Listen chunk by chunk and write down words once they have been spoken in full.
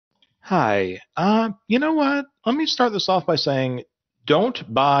Hi. You know what? Let me start this off by saying don't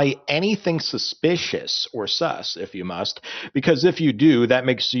buy anything suspicious or sus if you must, because if you do, that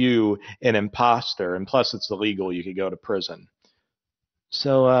makes you an imposter, and plus it's illegal. You could go to prison.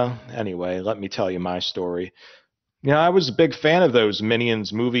 Anyway, let me tell you my story. I was a big fan of those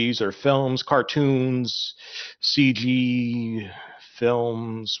Minions movies or films, cartoons, CG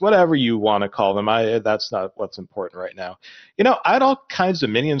films, whatever you want to call them. That's not what's important right now. I had all kinds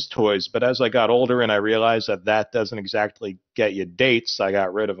of Minions toys, but as I got older and I realized that that doesn't exactly get you dates, I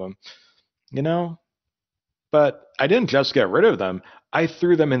got rid of them. You know, but I didn't just get rid of them. I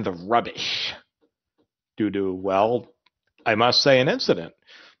threw them in the rubbish due to, well, I must say, an incident.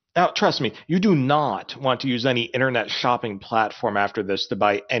 Now, trust me, you do not want to use any internet shopping platform after this to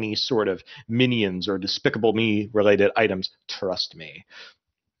buy any sort of Minions or Despicable Me related items. Trust me.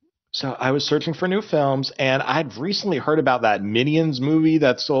 So I was searching for new films, and I'd recently heard about that Minions movie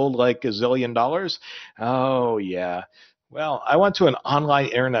that sold like $1 zillion. Oh, yeah. Well, I went to an online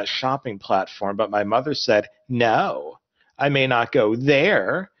internet shopping platform, but my mother said, no, I may not go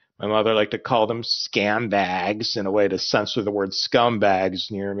there. My mother liked to call them scam bags in a way to censor the word scumbags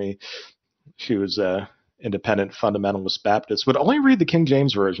near me. She was a independent fundamentalist Baptist, would only read the King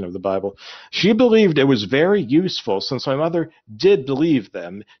James Version of the Bible. She believed it was very useful since my mother did believe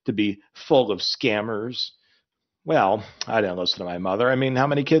them to be full of scammers. Well, I didn't listen to my mother. I mean, how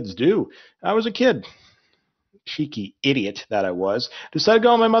many kids do? I was a kid, cheeky idiot that I was, decided to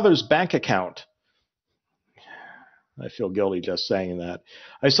go on my mother's bank account. I feel guilty just saying that.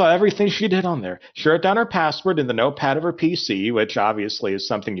 I saw everything she did on there. She wrote down her password in the notepad of her PC, which obviously is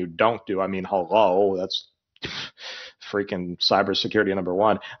something you don't do. I mean, hello, that's freaking cybersecurity number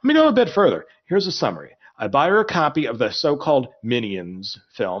one. Let me go a bit further. Here's a summary. I buy her a copy of the so-called Minions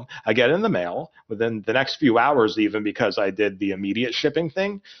film. I get it in the mail within the next few hours, even because I did the immediate shipping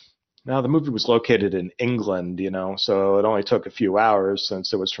thing. Now, the movie was located in England, so it only took a few hours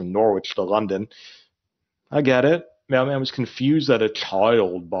since it was from Norwich to London. I get it. Mailman was confused that a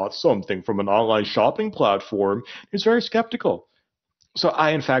child bought something from an online shopping platform. He was very skeptical. So I,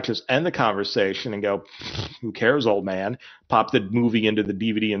 in fact, just end the conversation and go, who cares, old man? Pop the movie into the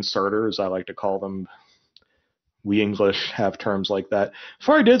DVD inserter, as I like to call them. We English have terms like that.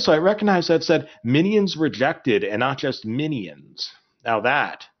 Before I did so, I recognized that it said Minions Rejected and not just Minions. Now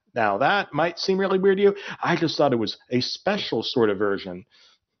that might seem really weird to you. I just thought it was a special sort of version.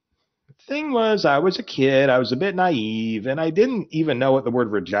 Thing was, I was a kid, I was a bit naive, and I didn't even know what the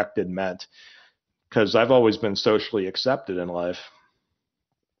word rejected meant, because I've always been socially accepted in life.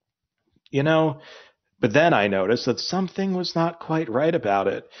 You know, but then I noticed that something was not quite right about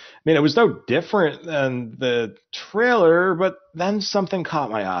it. I mean, it was no different than the trailer, but then something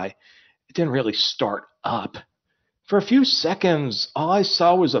caught my eye. It didn't really start up. For a few seconds, all I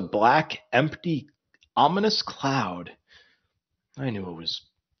saw was a black, empty, ominous cloud. I knew it was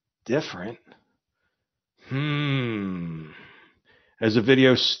different. As the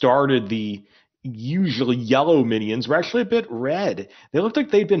video started, the usually yellow minions were actually a bit red. They looked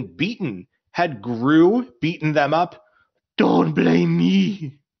like they'd been beaten. Had Gru beaten them up? Don't blame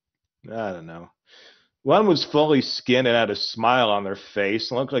me. I don't know. One was fully skinned and had a smile on their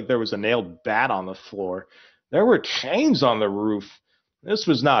face and looked like there was a nailed bat on the floor. There were chains on the roof. This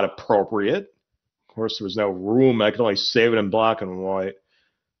was not appropriate. Of course, there was no room. I could only save it in black and white.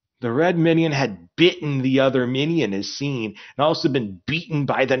 The red minion had bitten the other minion as seen, and also been beaten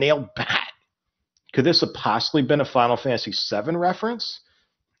by the nailed bat. Could this have possibly been a Final Fantasy VII reference?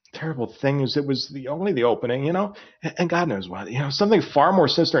 Terrible thing is it was only the opening, and God knows what. Something far more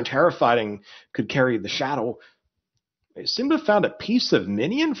sinister and terrifying could carry the shadow. They seemed to have found a piece of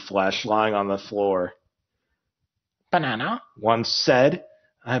minion flesh lying on the floor. Banana, one said.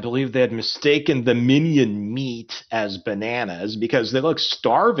 I believe they had mistaken the minion meat as bananas because they looked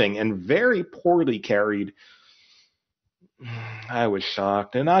starving and very poorly carried. I was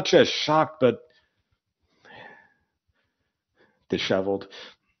shocked, and not just shocked, but disheveled.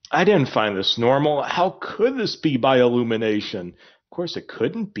 I didn't find this normal. How could this be by illumination? Of course, it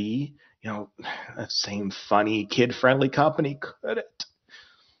couldn't be. That same funny, kid-friendly company, could it?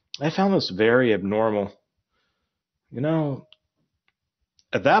 I found this very abnormal.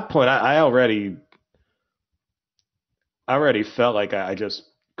 At that point, I already felt like I just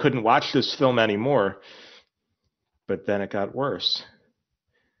couldn't watch this film anymore. But then it got worse.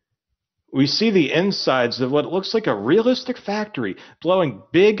 We see the insides of what looks like a realistic factory blowing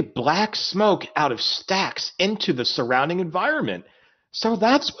big black smoke out of stacks into the surrounding environment. So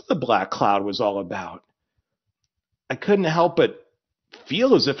that's what the black cloud was all about. I couldn't help but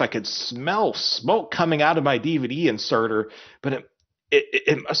feel as if I could smell smoke coming out of my DVD inserter, but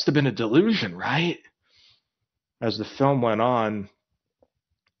it must have been a delusion, right? As the film went on,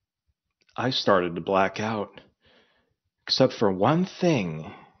 I started to black out, except for one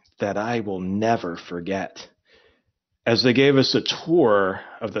thing that I will never forget. As they gave us a tour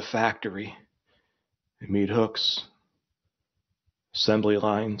of the factory, meat hooks, assembly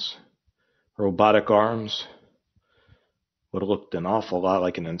lines, robotic arms, what looked an awful lot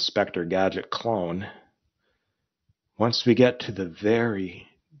like an Inspector Gadget clone. Once we get to the very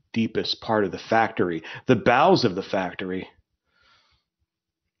deepest part of the factory, the bowels of the factory,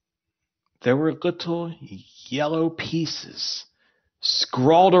 there were little yellow pieces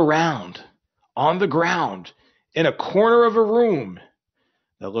scrawled around on the ground in a corner of a room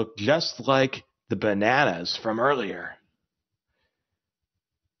that looked just like the bananas from earlier.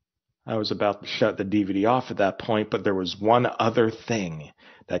 I was about to shut the DVD off at that point, but there was one other thing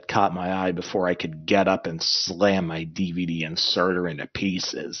that caught my eye before I could get up and slam my DVD inserter into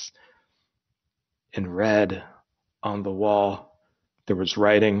pieces. In red on the wall, there was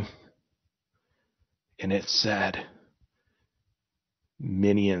writing, and it said,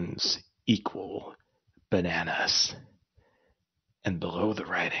 "Minions equal bananas." And below the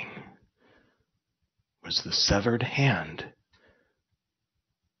writing was the severed hand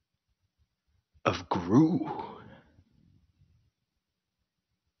of Gru.